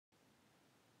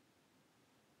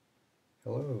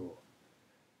Hello.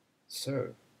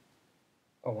 So,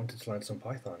 I wanted to learn some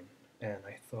Python, and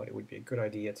I thought it would be a good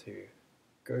idea to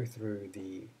go through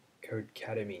the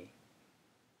Codecademy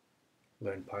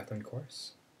Learn Python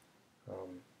course. I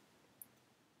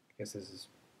guess this is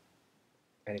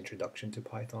an introduction to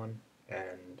Python,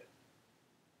 and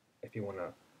if you want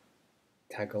to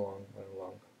tag along,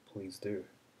 please do.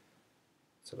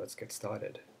 So let's get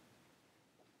started.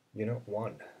 Unit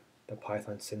 1, the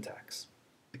Python syntax.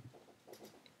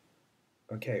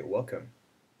 Okay, welcome.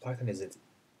 Python is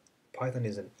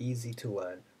an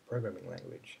easy-to-learn programming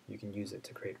language. You can use it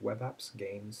to create web apps,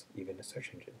 games, even a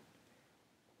search engine.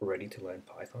 Ready to learn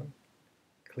Python?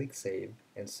 Click Save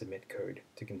and submit code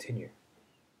to continue.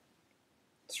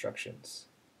 Instructions.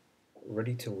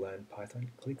 Ready to learn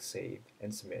Python? Click Save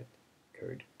and submit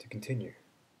code to continue.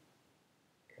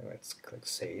 Okay, let's click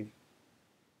Save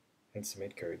and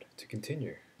submit code to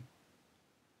continue.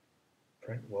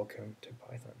 Print Welcome to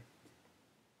Python.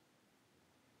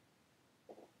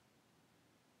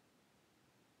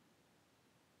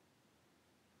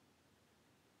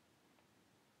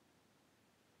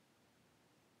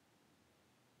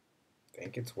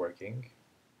 Think it's working.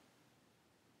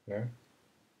 No?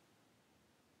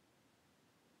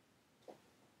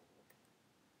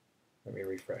 Let me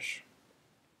refresh.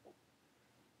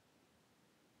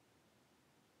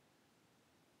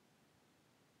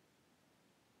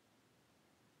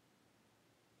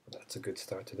 That's a good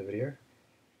start to the video.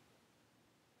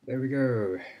 There we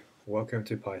go. Welcome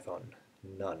to Python.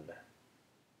 None.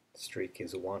 Streak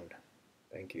is 1.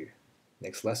 Thank you.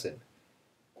 Next lesson.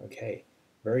 Okay.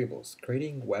 Variables.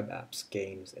 Creating web apps,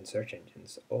 games, and search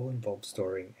engines all involve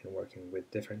storing and working with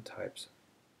different types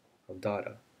of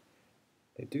data.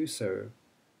 They do so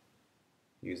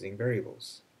using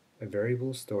variables. A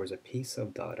variable stores a piece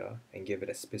of data and give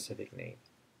it a specific name.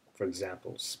 For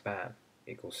example, spam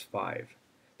equals 5.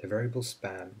 The variable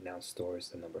spam now stores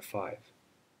the number 5.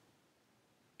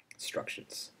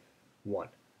 Instructions. 1.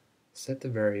 Set the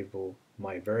variable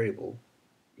myVariable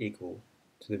equal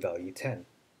to the value 10.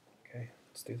 Okay,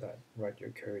 let's do that. Write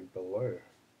your code below.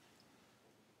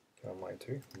 On mine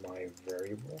too.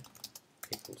 myVariable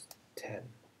equals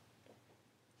 10.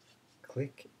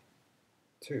 Click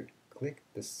 2. Click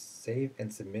the Save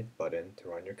and Submit button to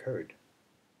run your code.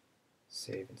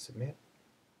 Save and submit.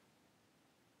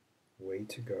 Way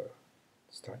to go.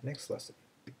 Start next lesson.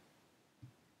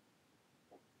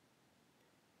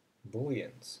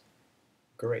 Booleans.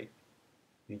 Great.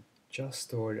 You just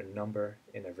stored a number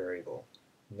in a variable.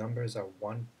 Numbers are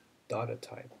one data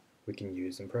type we can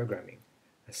use in programming.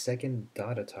 A second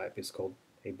data type is called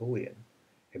a Boolean.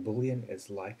 A Boolean is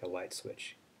like a light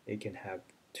switch. It can have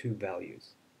 2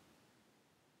 values.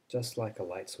 Just like a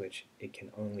light switch, it can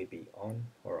only be on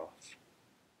or off.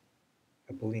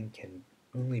 A Boolean can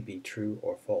only be true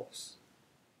or false.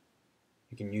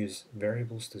 You can use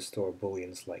variables to store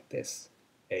Booleans like this.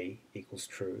 A equals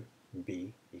true,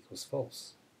 B equals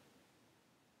false.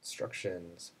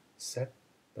 Instructions. Set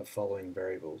the following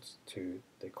variables to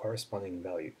the corresponding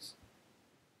values.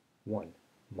 1.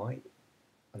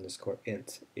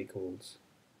 my_int equals,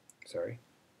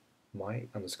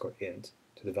 my_int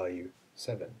to the value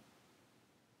 7.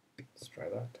 Let's try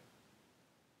that.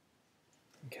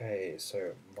 Okay,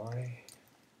 so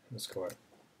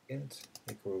my_int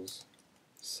equals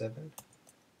 7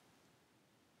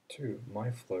 to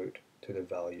myFloat to the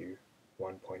value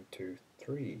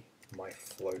 1.23.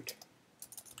 myFloat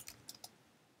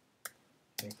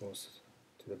equals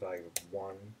to the value of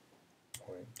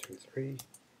 1.23.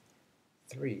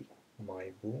 3.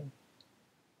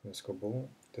 myBool_bool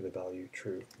to the value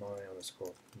true.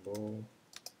 my_bool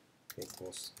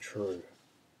equals true.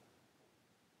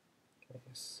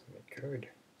 Okay, submit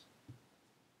code.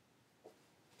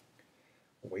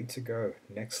 Way to go.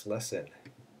 Next lesson.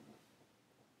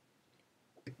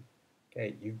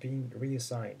 Okay, you've been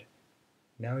reassigned.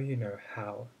 Now you know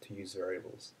how to use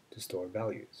variables to store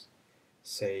values.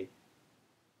 Say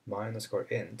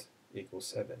my_int equals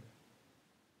 7.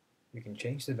 You can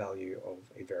change the value of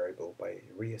a variable by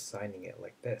reassigning it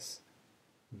like this.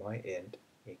 myInt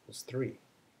equals 3.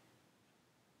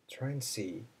 Try it and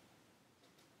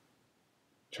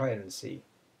see.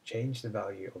 Change the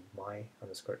value of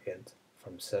my_int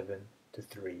from 7 to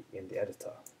 3 in the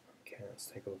editor. Okay, let's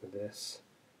take a look at this.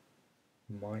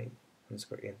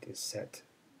 my_int is set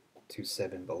to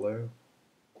 7 below.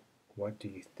 What do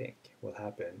you think will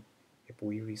happen if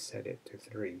we reset it to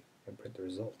 3 and print the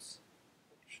results?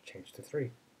 It should change to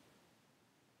 3.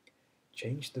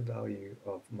 Change the value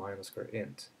of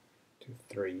my_int to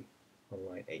 3 on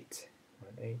line 8.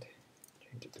 Line 8,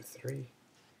 change it to 3.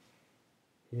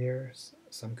 Here's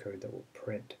some code that will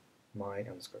print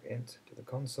my_int to the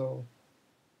console.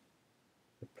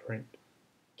 The print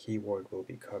keyword will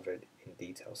be covered in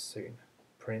detail soon.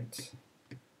 Print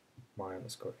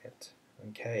my_int.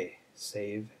 Okay,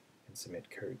 save and submit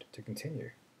code to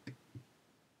continue.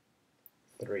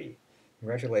 3.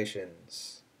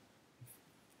 Congratulations.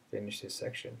 Finished this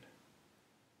section.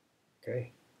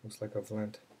 Okay, looks like I've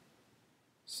learned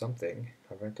something.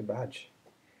 I've earned a badge.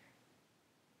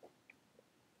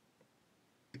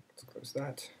 Let's close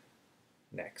that.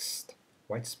 Next,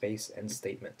 Whitespace and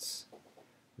Statements.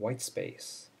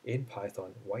 Whitespace. In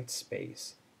Python,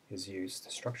 whitespace is used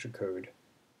to structure code.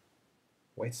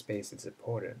 Whitespace is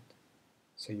important,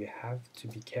 so you have to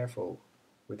be careful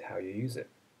with how you use it.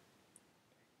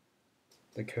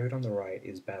 The code on the right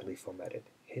is badly formatted.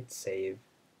 Hit save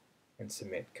and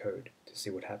submit code to see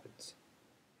what happens.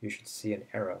 You should see an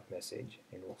error message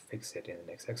and we'll fix it in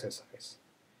the next exercise.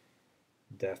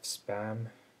 Def spam,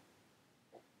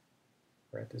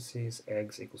 parentheses,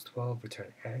 eggs equals 12,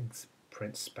 return eggs,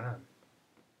 print spam.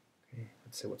 Okay,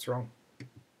 let's see what's wrong.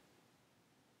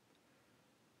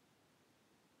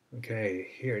 Okay,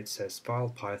 here it says file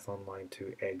Python line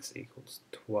 2 eggs equals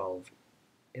 12,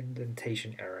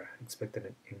 indentation error, expected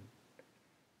an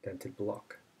indented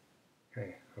block.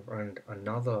 Okay, I've earned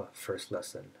another first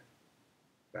lesson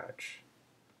badge.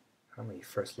 How many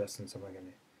first lessons am I going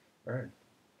to earn?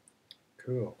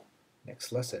 Cool.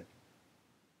 Next lesson.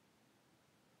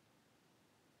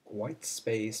 White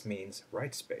space means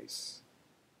right space.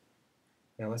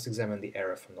 Now let's examine the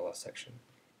error from the last section.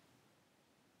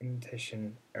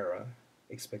 Indentation error,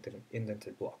 expected an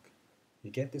indented block.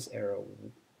 You get this error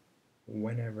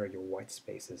whenever your white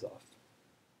space is off.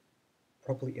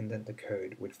 Properly indent the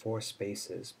code with 4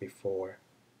 spaces before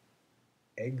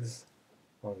eggs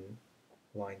on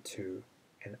line 2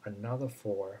 and another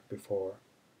 4 before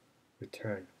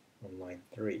return on line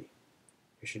 3.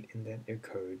 You should indent your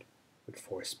code with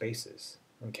 4 spaces.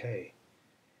 Okay,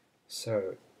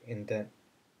 so indent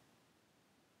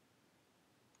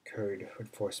code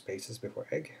with 4 spaces before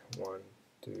egg. 1,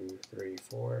 2, 3,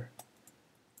 4.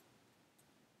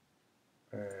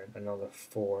 And another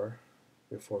 4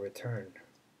 before return.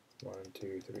 1,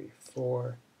 2, 3,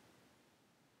 4.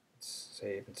 Let's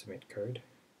save and submit code.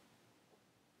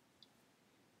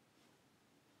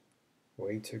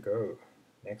 Way to go.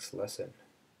 Next lesson.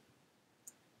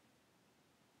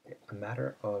 A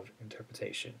matter of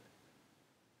interpretation.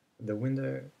 The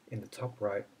window in the top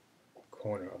right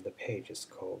corner of the page is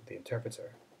called the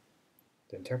interpreter.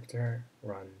 The interpreter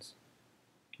runs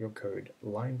your code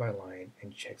line by line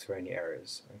and checks for any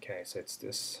errors. Okay, so it's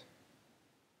this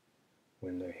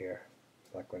window here,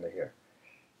 black window here.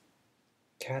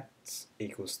 Cats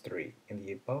equals 3. In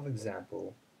the above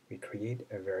example, we create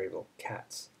a variable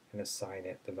cats and assign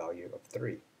it the value of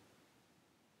 3.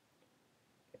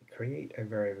 Create a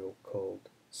variable called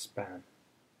spam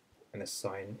and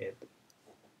assign it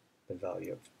the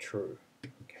value of true.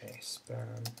 Okay,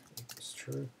 spam equals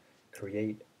true.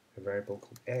 Create a variable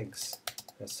called eggs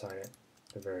and assign it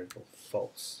the variable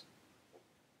false.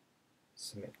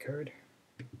 Submit code.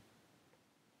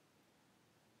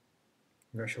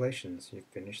 Congratulations, you've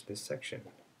finished this section.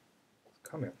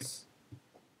 Comments.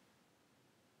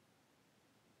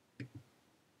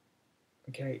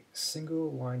 Okay, single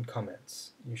line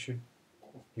comments.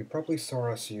 You probably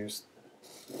saw us use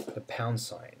the pound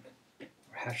sign or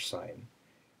hash sign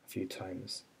a few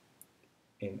times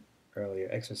in earlier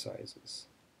exercises.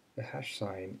 The hash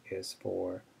sign is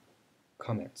for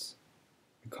comments.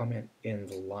 A comment in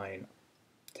the line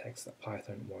text that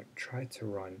Python won't try to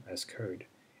run as code.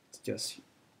 It's just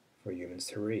for humans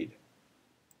to read.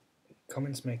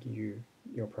 Comments make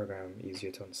your program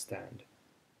easier to understand.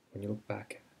 When you look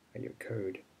back at your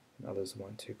code and others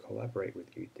want to collaborate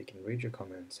with you, they can read your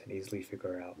comments and easily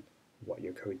figure out what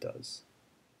your code does.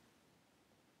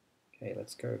 Okay,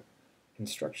 let's go.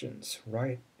 Instructions.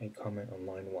 Write a comment on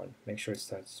line 1. Make sure it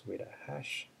starts with a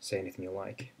hash. Say anything you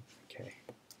like. Okay.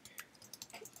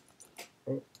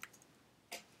 Oh,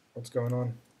 what's going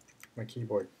on? My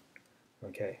keyboard.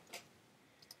 Okay.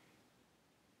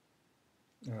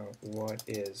 What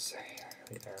is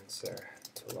the answer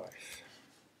to life?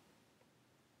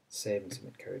 Save and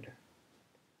submit code.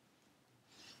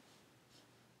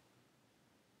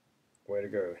 Way to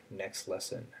go. Next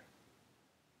lesson.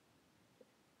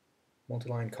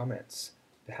 Multi-line comments.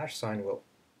 The hash sign will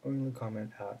only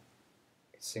comment out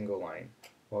a single line,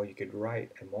 while you could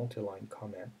write a multi-line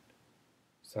comment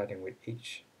starting with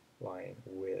each line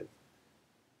with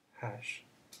hash.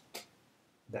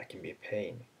 That can be a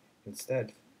pain.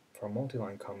 Instead, for a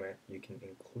multi-line comment, you can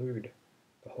include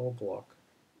the whole block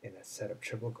in a set of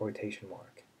triple quotation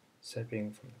mark,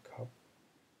 stepping from the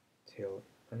till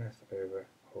runneth over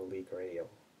Holy Grail.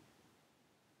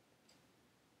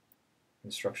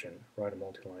 Instruction, write a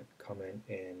multi-line comment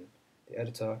in the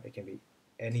editor. It can be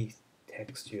any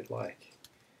text you'd like.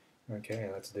 Okay,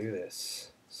 let's do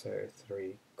this. So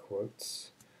 3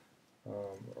 quotes.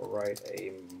 Write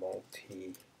a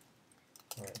multi-line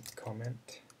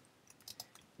comment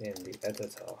in the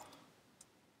editor.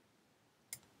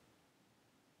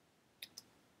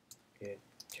 It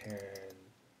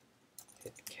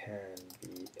can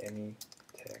be any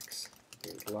text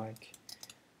you'd like.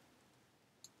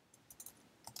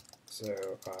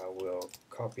 So I will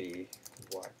copy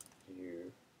what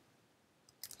you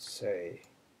say.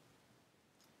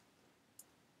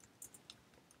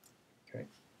 Okay.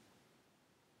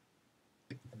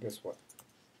 Guess what?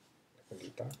 I can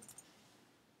do that.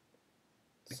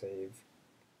 Save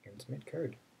and submit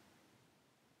code.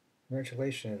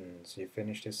 Congratulations, you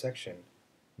finished this section.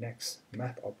 Next,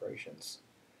 math operations.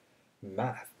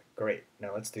 Math, great.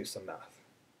 Now let's do some math.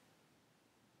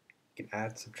 You can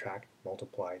add, subtract,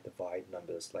 multiply, divide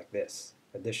numbers like this.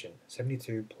 Addition,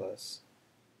 72 plus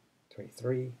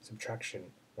 23.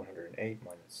 Subtraction, 108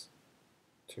 minus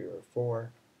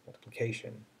 204.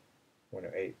 Multiplication,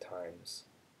 108 times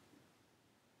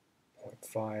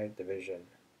 0.5. Division,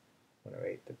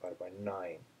 108 divided by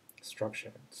 9.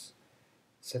 Instructions,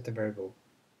 set the variable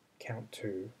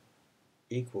count2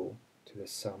 equal to the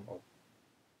sum of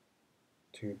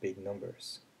two big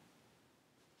numbers.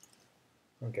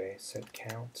 Okay, set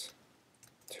count2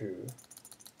 to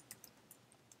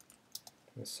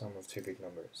the sum of two big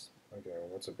numbers. Okay,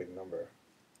 what's a big number?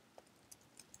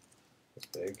 It's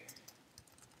big.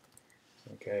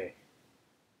 Okay,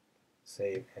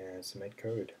 save and submit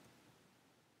code.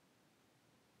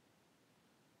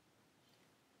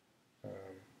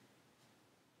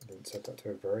 I didn't set that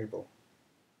to a variable.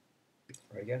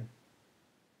 Try again.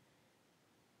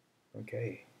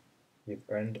 Okay, you've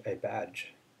earned a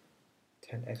badge.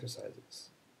 10 exercises.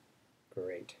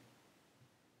 Great.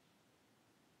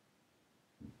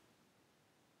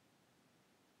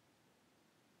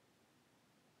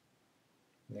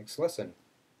 Next lesson.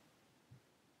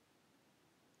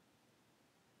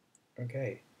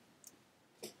 Okay.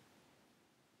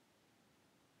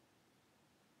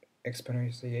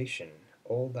 Exponentiation.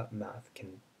 All that math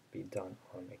can be done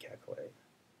on a calculator.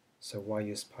 So why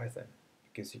use Python?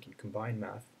 Because you can combine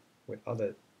math with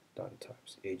other data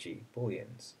types, e.g.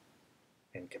 booleans,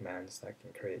 and commands that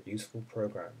can create useful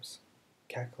programs.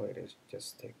 Calculators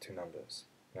just take two numbers.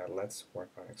 Now let's work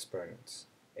on exponents.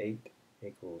 8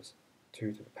 equals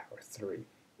 2 to the power 3.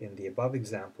 In the above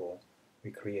example,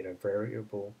 we create a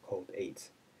variable called 8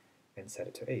 and set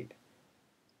it to 8,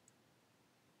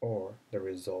 or the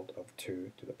result of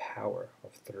 2 to the power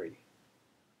of 3.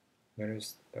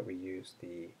 Notice that we use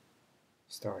the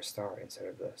star star instead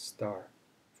of the star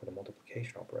for the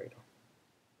multiplication operator.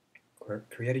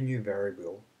 Create a new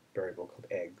variable called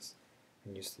eggs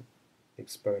and use the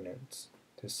exponents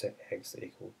to set eggs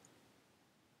equal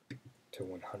to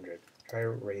 100. Try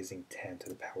raising 10 to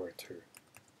the power 2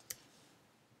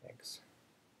 eggs.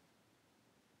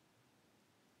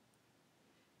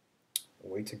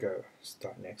 Way to go.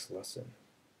 Start next lesson.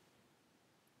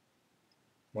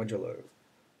 Modulo.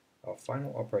 Our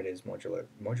final operator is modulo.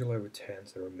 Modulo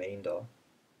returns the remainder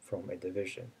from a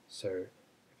division. So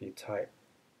if you type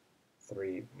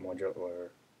 3 modulo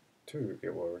 2,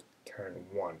 it will return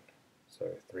 1. So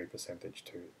 3%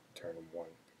 2 return 1.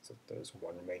 So there's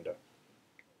one remainder.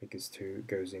 Because 2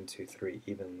 goes into 3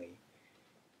 evenly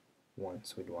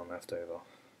once with 1 left over.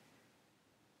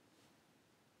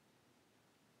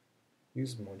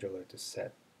 Use modulo to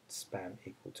set span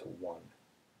equal to 1.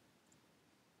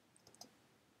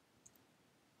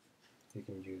 You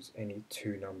can use any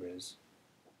two numbers.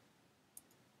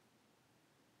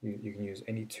 You can use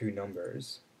any two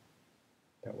numbers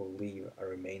that will leave a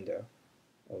remainder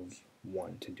of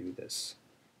 1 to do this.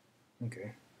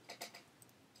 Okay.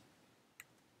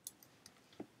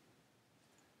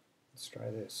 Let's try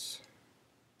this.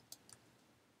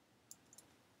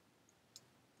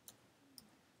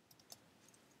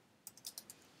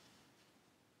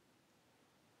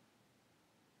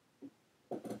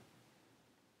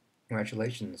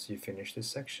 Congratulations, you finished this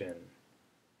section.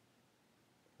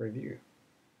 Review.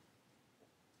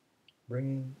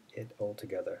 Bringing it all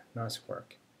together. Nice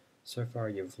work. So far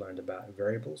you've learned about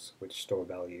variables, which store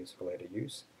values for later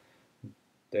use,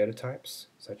 data types,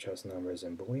 such as numbers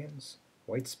and booleans,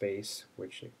 whitespace,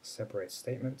 which separates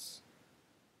statements,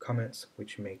 comments,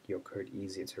 which make your code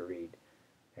easier to read,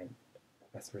 and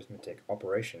arithmetic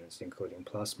operations, including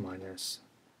plus, minus,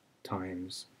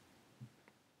 times,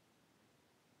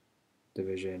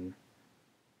 division,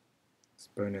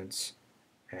 exponents,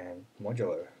 and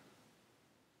modulo.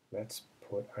 Let's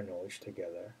put our knowledge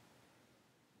together.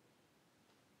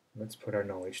 Let's put our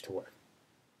knowledge to work.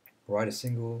 Write a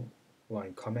single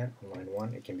line comment on line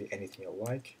 1. It can be anything you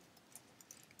like.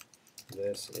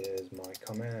 This is my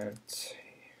comment.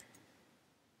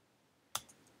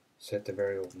 Set the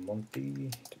variable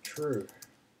Monty to true.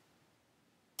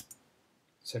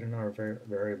 Set another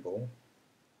variable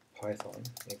Python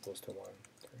equals to 1,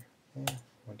 3, 4,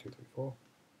 1, 2, 3, 4.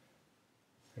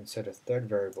 And set a third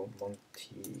variable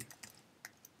Monty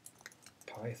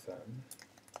Python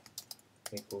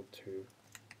equal to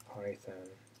Python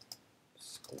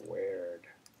squared.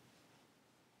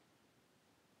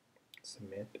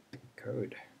 Submit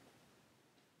code.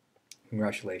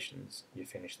 Congratulations, you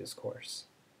finished this course.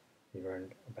 You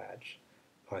earned a badge.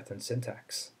 Python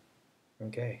syntax.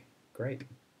 Okay, great.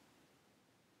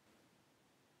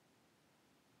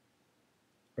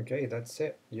 Okay, that's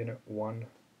it. Unit 1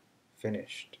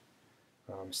 finished.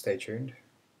 Stay tuned,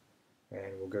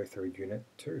 and we'll go through Unit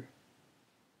 2.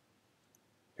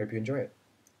 Hope you enjoy it.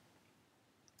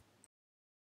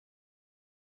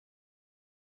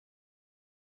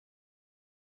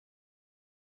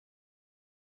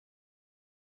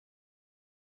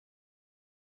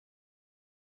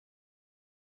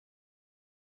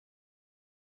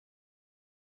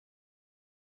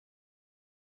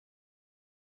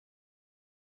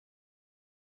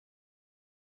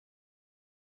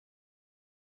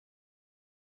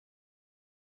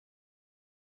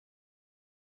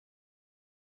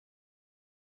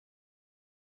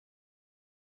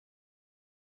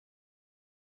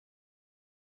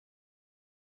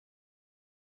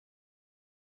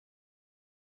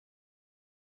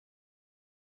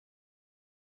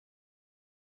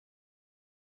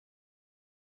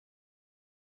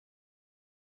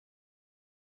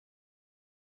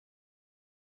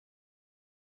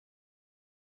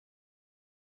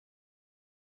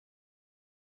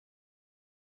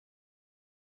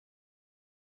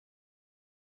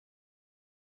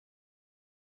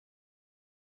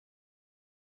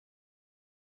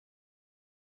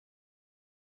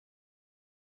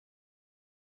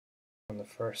 On the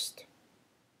first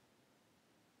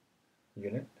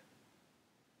unit,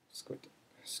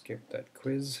 skip that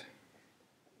quiz.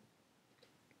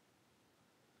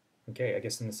 Okay, I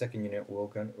guess in the second unit we're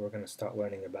going to start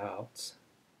learning about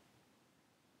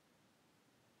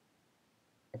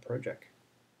a project.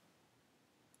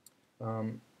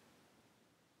 So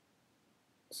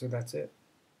that's it.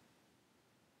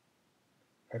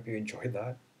 Hope you enjoyed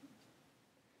that.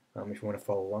 If you want to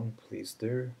follow along, please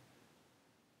do.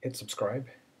 Hit subscribe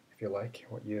if you like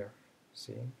what you're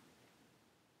seeing.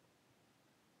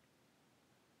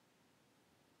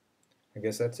 I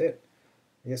guess that's it.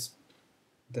 I guess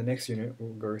the next unit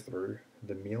we'll go through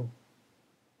the meal,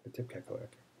 the tip calculator.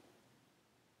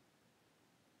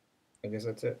 I guess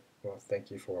that's it. Well, thank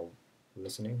you for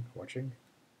listening, watching.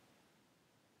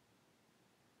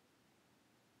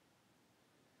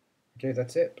 Okay,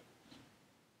 that's it.